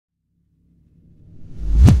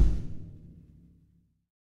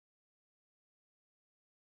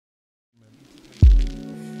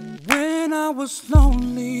was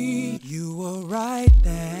lonely, you were right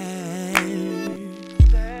there.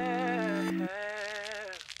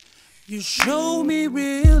 You showed me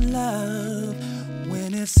real love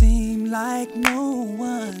when it seemed like no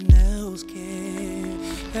one else cared.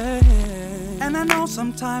 And I know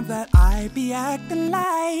sometimes that I be acting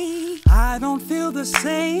like I don't feel the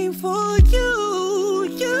same for you,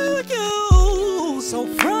 you. So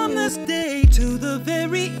from this day to the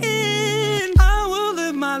very end, I will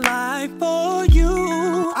live my life for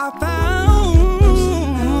you. I found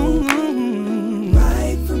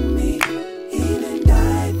right for me, even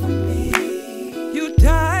died for me. You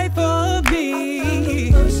died for me.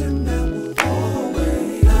 The person that will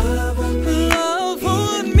always love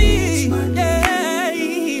on me, yeah.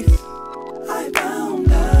 I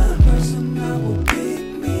found a person that will pick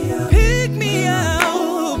me up,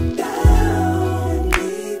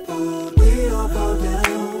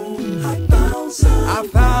 I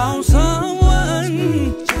found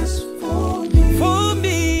someone just for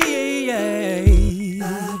me, yeah.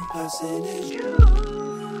 That person is you.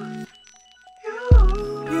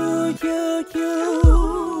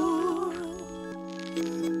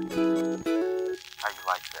 How you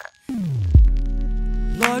like that?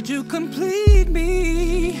 Lord, you complete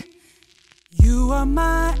me. You are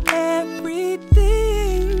my everything.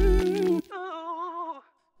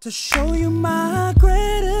 To show you my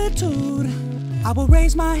gratitude, I will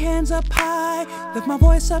raise my hands up high, lift my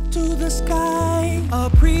voice up to the sky.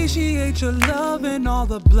 Appreciate your love and all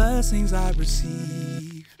the blessings I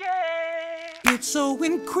receive. Yeah. It's so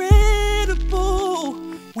incredible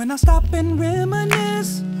when I stop and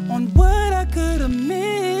reminisce on what I could have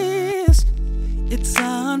missed. It's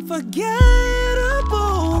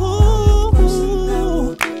unforgettable.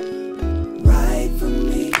 Right for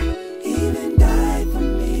me, even died for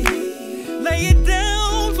me. Lay it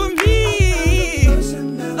down for me.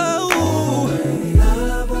 Oh,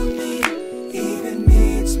 love on me, even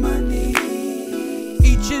meets my needs.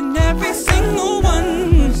 Each and every single one.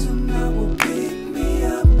 That will pick me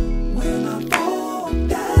up when I fall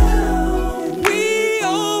down. We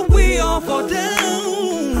all fall down.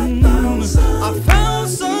 I found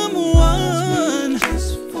someone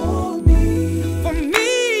just for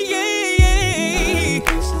me, yeah.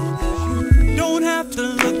 Don't have to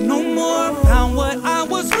look no more. Found what I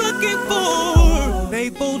was looking for.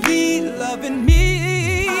 Faithfully loving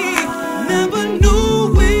me. Never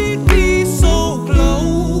knew we'd be so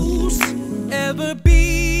close. Ever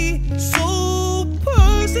be so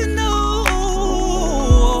personal.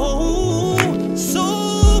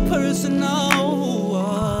 So personal.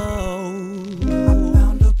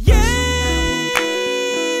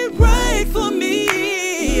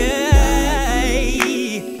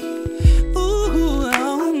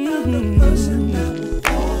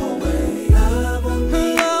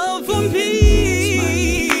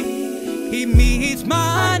 Meets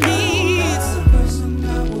my needs.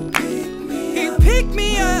 He picked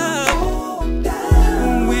me up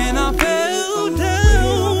when I fell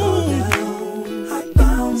down. I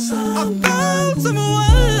found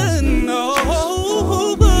someone.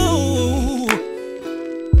 Oh,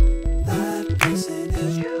 that person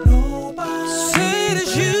is you. Said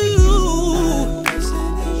it's you.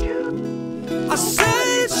 I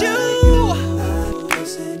said it's you.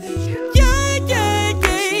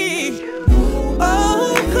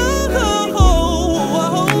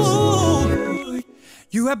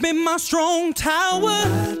 You have been my strong tower,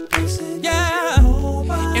 yeah.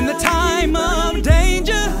 In the time of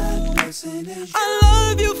danger, I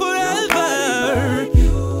love you forever,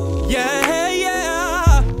 yeah,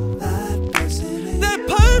 yeah. That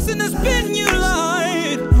person has been you,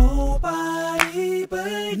 Lord.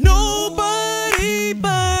 Nobody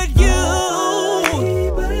but you.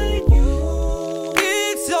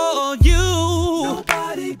 It's all you.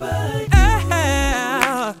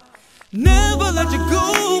 Never let you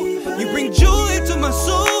go. You bring joy to my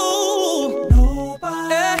soul. Nobody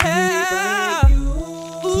but you.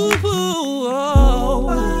 Nobody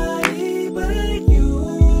but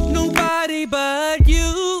you. Nobody but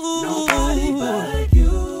you. Nobody but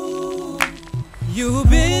you. You've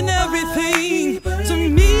been everything to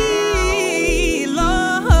me,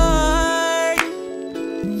 Lord.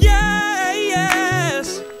 Yeah,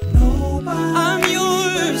 yes. I'm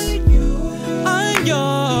yours. I'm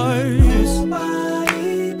yours.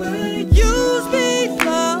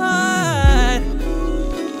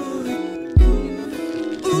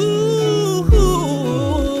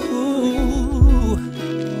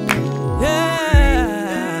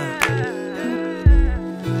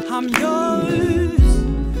 I'm yours,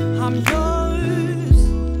 I'm yours.